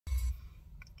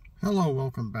Hello,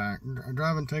 welcome back.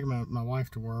 Driving, taking my wife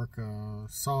to work.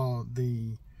 Saw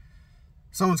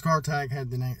someone's car tag had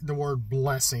the word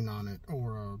blessing on it,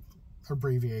 or a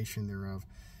abbreviation thereof.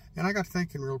 And I got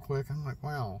thinking real quick. I'm like,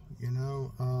 wow,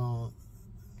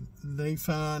 they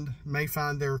may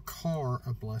find their car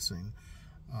a blessing.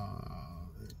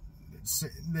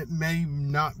 That may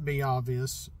not be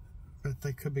obvious, but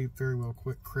they could be very well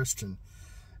Christian.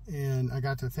 And I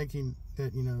got to thinking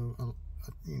that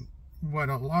what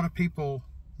a lot of people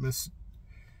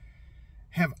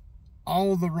have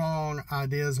all the wrong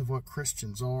ideas of what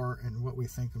Christians are and what we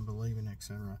think and believe in,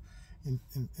 etc. And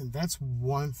that's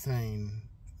one thing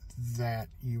that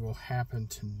you will happen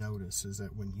to notice, is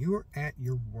that when you are at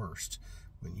your worst,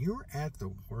 when you're at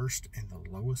the worst and the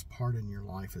lowest part in your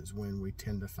life, is when we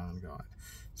tend to find God.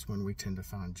 It's when we tend to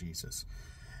find Jesus.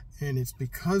 And it's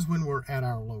because when we're at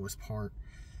our lowest part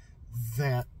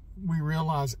that we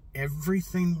realize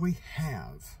everything we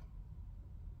have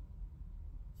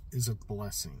is a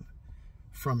blessing,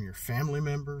 from your family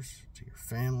members to your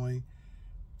family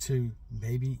to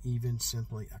maybe even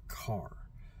simply a car,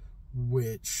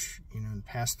 which, in the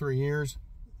past 3 years,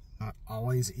 not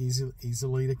always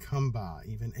easily to come by.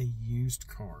 Even a used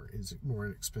car is more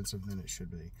expensive than it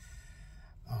should be.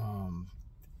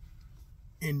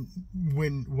 And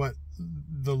when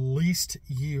the least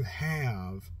you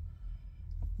have,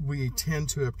 we tend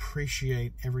to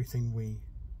appreciate everything we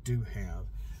do have.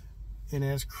 And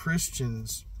as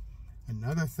Christians,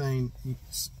 another thing you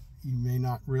may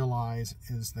not realize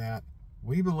is that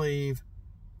we believe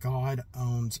God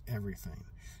owns everything.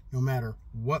 No matter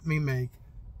what we make,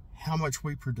 how much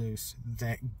we produce,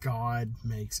 that God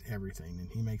makes everything, and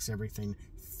He makes everything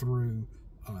through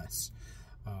us.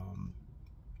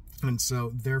 And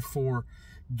so, therefore,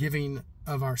 giving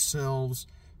of ourselves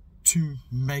to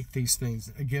make these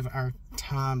things, give our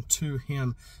time to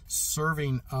Him,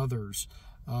 serving others,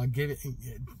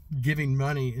 giving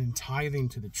money and tithing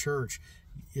to the church,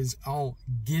 is all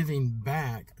giving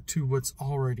back to what's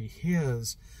already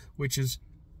His, which is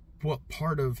what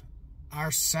part of our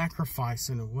sacrifice,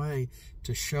 in a way,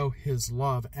 to show His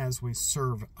love as we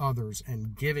serve others,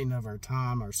 and giving of our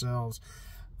time, ourselves,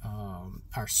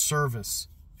 our service,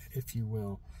 if you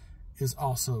will, is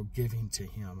also giving to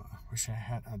Him.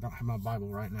 I don't have my Bible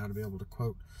right now to be able to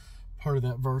quote part of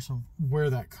that verse of where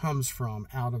that comes from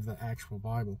out of the actual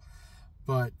Bible,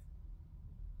 but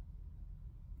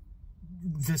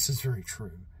this is very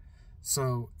true.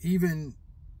 So even,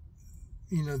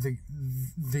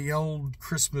 the old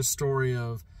Christmas story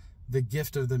of the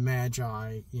gift of the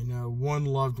Magi, one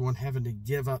loved one having to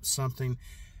give up something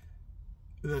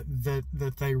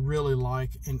that they really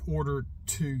like in order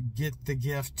to get the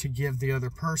gift to give the other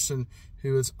person,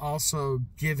 who is also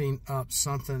giving up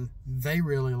something they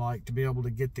really like to be able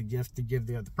to get the gift to give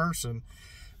the other person,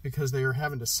 because they are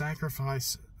having to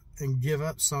sacrifice and give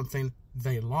up something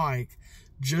they like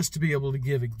just to be able to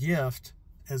give a gift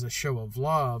as a show of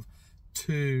love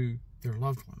to their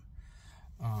loved one.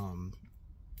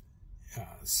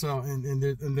 So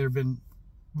there have been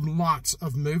lots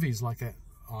of movies like that.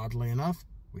 Oddly enough,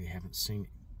 we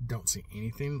don't see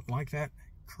anything like that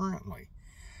currently.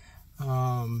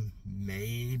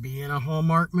 Maybe in a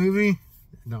Hallmark movie,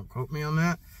 don't quote me on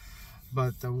that,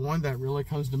 but the one that really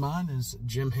comes to mind is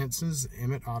Jim Henson's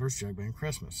Emmett Otter's Jug Band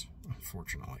Christmas,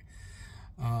 unfortunately.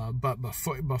 But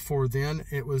before then,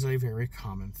 it was a very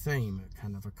common theme,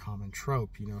 kind of a common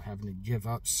trope, having to give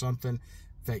up something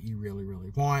that you really,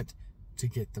 really want to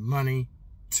get the money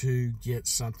to get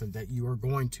something that you are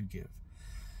going to give.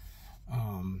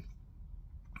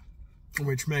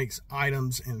 Which makes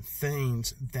items and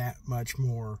things that much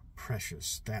more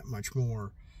precious, that much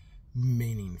more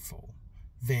meaningful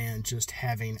than just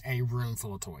having a room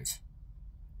full of toys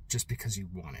just because you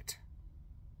want it.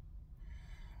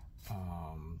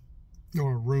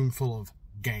 Or a room full of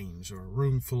games, or a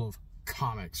room full of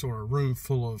comics, or a room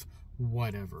full of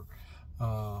whatever.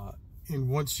 And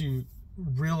once you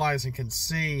realize and can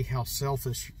see how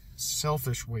selfish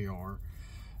we are,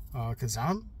 because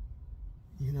I'll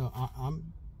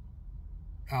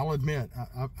admit,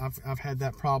 I've had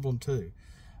that problem too.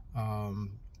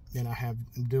 And I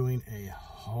have been doing a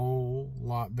whole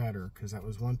lot better, because that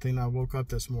was one thing I woke up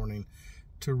this morning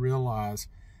to realize,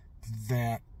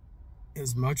 that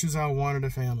as much as I wanted a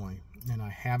family, and I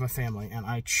have a family, and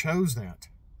I chose that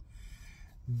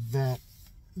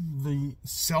the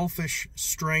selfish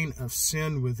strain of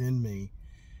sin within me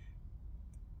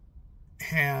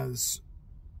has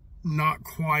not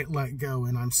quite let go,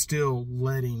 and I'm still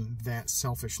letting that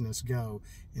selfishness go.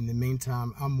 In the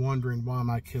meantime, I'm wondering why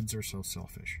my kids are so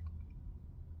selfish.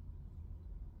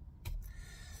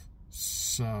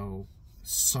 So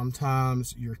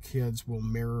Sometimes your kids will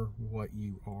mirror what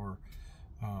you are.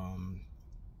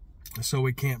 So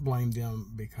we can't blame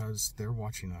them because they're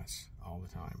watching us all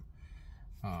the time,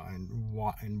 and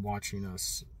watching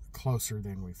us closer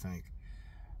than we think.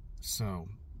 So,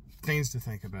 things to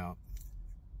think about.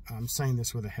 I'm saying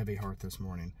this with a heavy heart this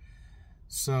morning.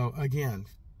 So, again,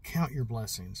 count your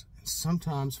blessings. And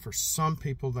sometimes for some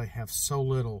people, they have so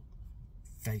little,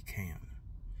 they can.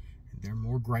 And they're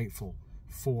more grateful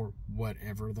for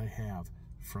whatever they have,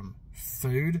 from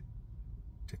food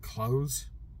to clothes,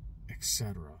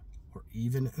 etc., or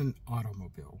even an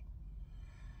automobile.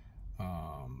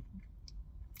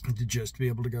 To just be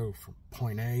able to go from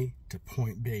point A to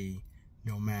point B,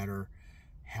 no matter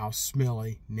how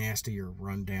smelly, nasty, or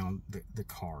run down the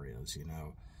car is, you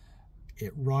know.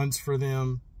 It runs for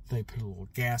them, they put a little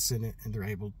gas in it, and they're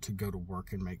able to go to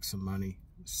work and make some money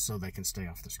so they can stay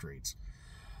off the streets.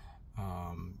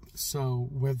 So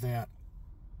with that,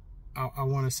 I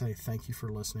want to say thank you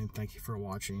for listening. Thank you for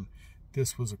watching.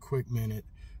 This was a quick minute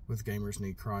with Gamers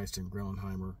Need Christ and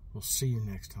Grillenheimer. We'll see you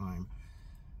next time.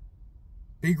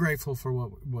 Be grateful for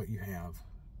what you have,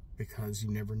 because you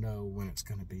never know when it's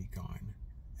going to be gone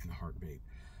in a heartbeat.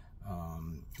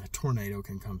 A tornado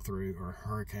can come through, or a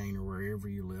hurricane, or wherever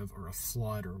you live, or a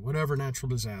flood, or whatever natural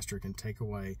disaster can take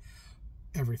away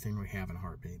everything we have in a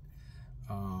heartbeat.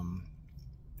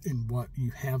 And what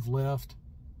you have left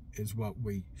is what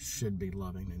we should be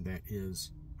loving, and that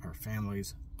is our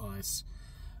families, us,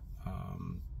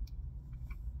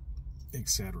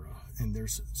 etc. And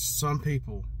there's some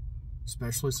people,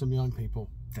 especially some young people,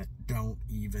 that don't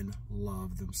even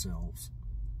love themselves.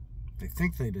 They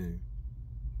think they do,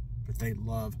 but they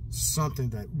love something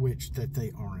that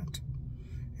they aren't.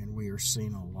 And we are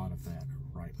seeing a lot of that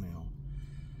right now.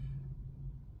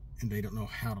 And they don't know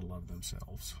how to love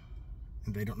themselves.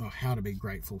 And they don't know how to be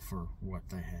grateful for what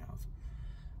they have.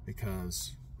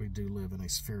 Because we do live in a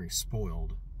very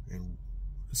spoiled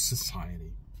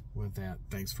society. With that,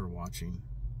 thanks for watching.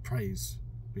 Praise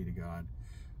be to God.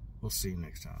 We'll see you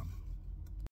next time.